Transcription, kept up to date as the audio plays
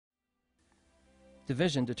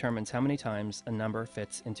Division determines how many times a number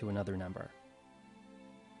fits into another number.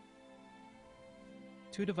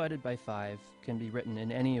 2 divided by 5 can be written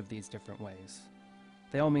in any of these different ways.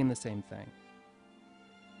 They all mean the same thing.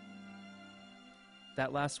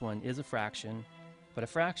 That last one is a fraction, but a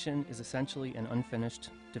fraction is essentially an unfinished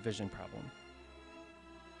division problem.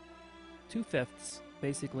 2/5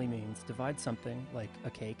 basically means divide something, like a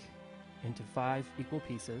cake, into 5 equal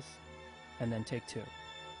pieces, and then take 2.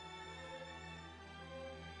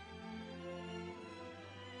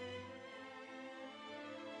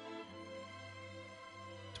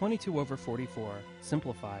 (22/44)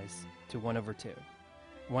 simplifies to 1/2.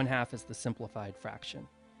 1/2 is the simplified fraction.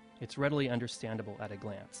 It's readily understandable at a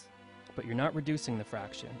glance. But you're not reducing the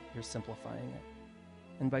fraction, you're simplifying it.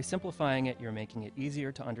 And by simplifying it, you're making it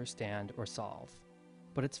easier to understand or solve.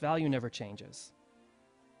 But its value never changes.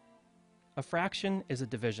 A fraction is a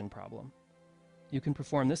division problem. You can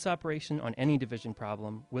perform this operation on any division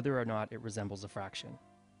problem, whether or not it resembles a fraction.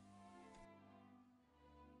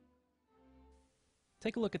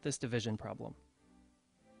 Take a look at this division problem.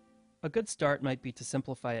 A good start might be to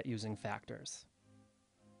simplify it using factors.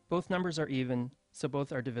 Both numbers are even, so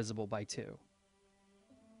both are divisible by 2.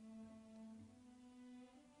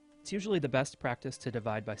 It's usually the best practice to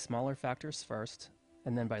divide by smaller factors first,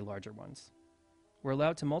 and then by larger ones. We're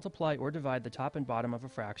allowed to multiply or divide the top and bottom of a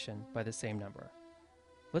fraction by the same number.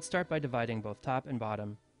 Let's start by dividing both top and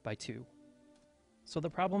bottom by 2. So the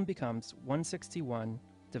problem becomes 161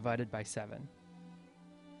 divided by 7.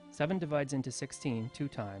 7 divides into 16 2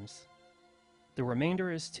 times. The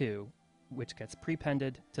remainder is 2, which gets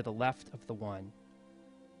prepended to the left of the 1.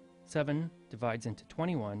 7 divides into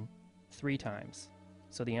 21 3 times,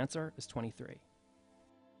 so the answer is 23.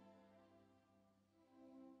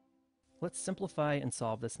 Let's simplify and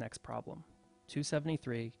solve this next problem.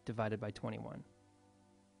 273 divided by 21.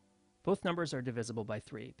 Both numbers are divisible by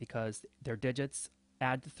 3 because their digits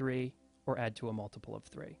add to 3 or add to a multiple of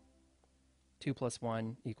 3. 2 plus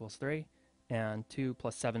 1 equals 3, and 2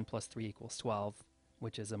 plus 7 plus 3 equals 12,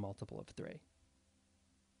 which is a multiple of 3.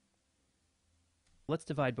 Let's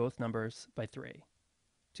divide both numbers by 3.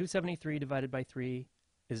 273 divided by 3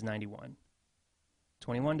 is 91.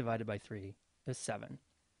 21 divided by 3 is 7.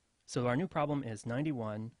 So our new problem is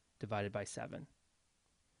 91 divided by 7.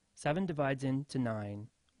 7 divides into 9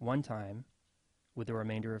 one time with a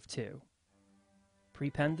remainder of 2.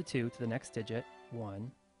 Prepend the 2 to the next digit,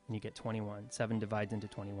 1, and you get 21. 7 divides into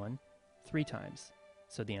 21 3 times,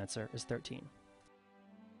 so the answer is 13.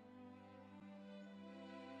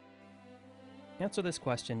 Answer this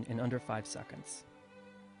question in under 5 seconds.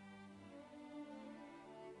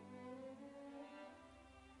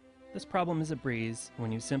 This problem is a breeze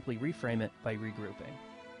when you simply reframe it by regrouping.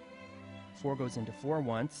 4 goes into 4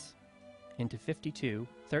 once, into 52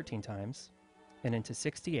 13 times, and into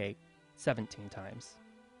 68 17 times.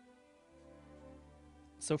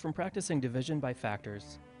 So from practicing division by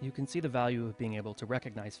factors, you can see the value of being able to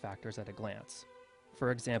recognize factors at a glance.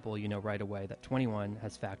 For example, you know right away that 21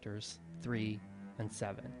 has factors 3 and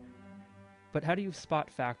 7. But how do you spot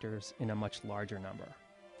factors in a much larger number?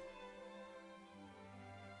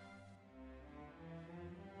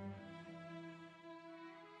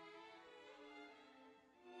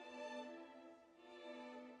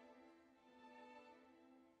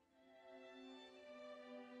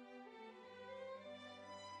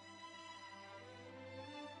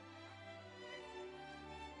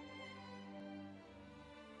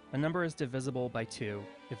 A number is divisible by 2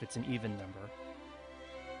 if it's an even number.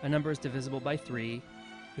 A number is divisible by 3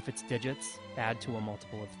 if its digits add to a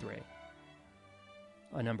multiple of 3.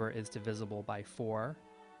 A number is divisible by 4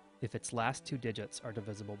 if its last 2 digits are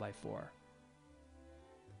divisible by 4.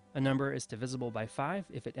 A number is divisible by 5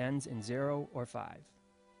 if it ends in 0 or 5.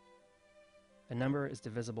 A number is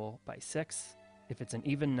divisible by 6 if it's an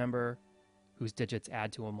even number whose digits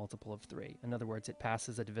add to a multiple of 3. In other words, it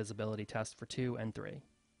passes a divisibility test for 2 and 3.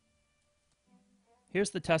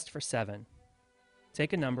 Here's the test for 7.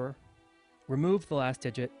 Take a number, remove the last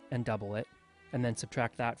digit and double it, and then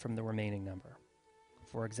subtract that from the remaining number.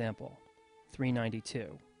 For example,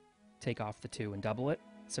 392. Take off the 2 and double it,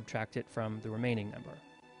 subtract it from the remaining number.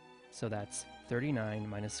 So that's 39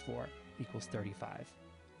 minus 4 equals 35.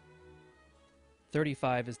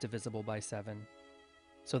 35 is divisible by 7,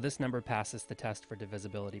 so this number passes the test for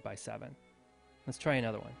divisibility by 7. Let's try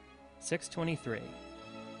another one. 623.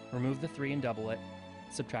 Remove the 3 and double it,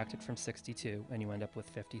 subtract it from 62, and you end up with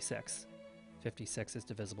 56. 56 is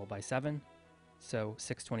divisible by 7, so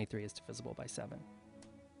 623 is divisible by 7.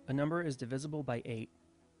 A number is divisible by 8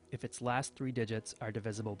 if its last 3 digits are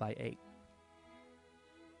divisible by 8.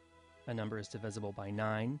 A number is divisible by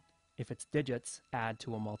 9 if its digits add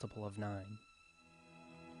to a multiple of 9.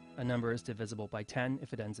 A number is divisible by 10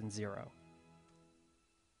 if it ends in 0.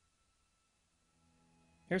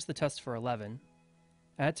 Here's the test for 11.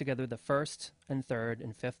 Add together the first and third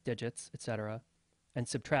and fifth digits, etc., and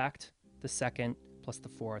subtract the second plus the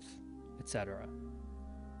fourth, etc.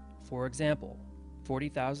 For example,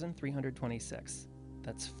 40,326.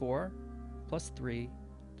 That's 4 plus 3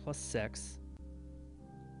 plus 6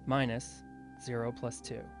 minus 0 plus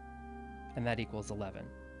 2, and that equals 11.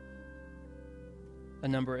 A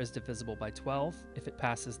number is divisible by 12 if it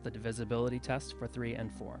passes the divisibility test for 3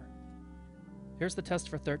 and 4. Here's the test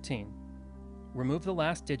for 13. Remove the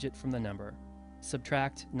last digit from the number.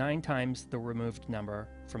 Subtract 9 times the removed number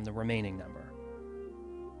from the remaining number.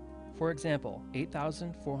 For example,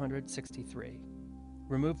 8,463.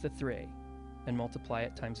 Remove the 3 and multiply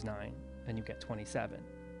it times 9, and you get 27.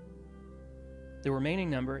 The remaining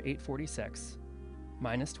number, 846,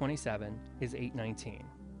 minus 27 is 819.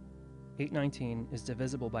 819 is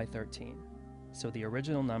divisible by 13, so the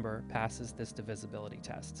original number passes this divisibility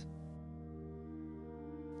test.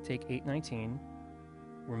 Take 819,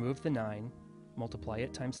 remove the 9, multiply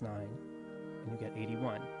it times 9, and you get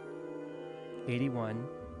 81. 81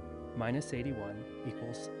 minus 81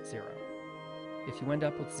 equals 0. If you end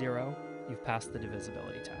up with 0, you've passed the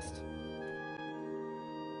divisibility test.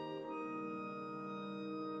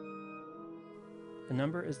 A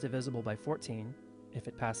number is divisible by 14 if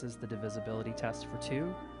it passes the divisibility test for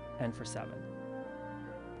 2 and for 7.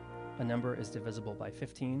 A number is divisible by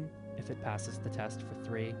 15 if it passes the test for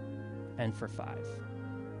 3 and for 5.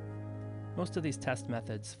 Most of these test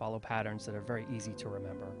methods follow patterns that are very easy to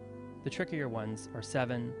remember. The trickier ones are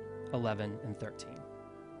 7, 11, and 13.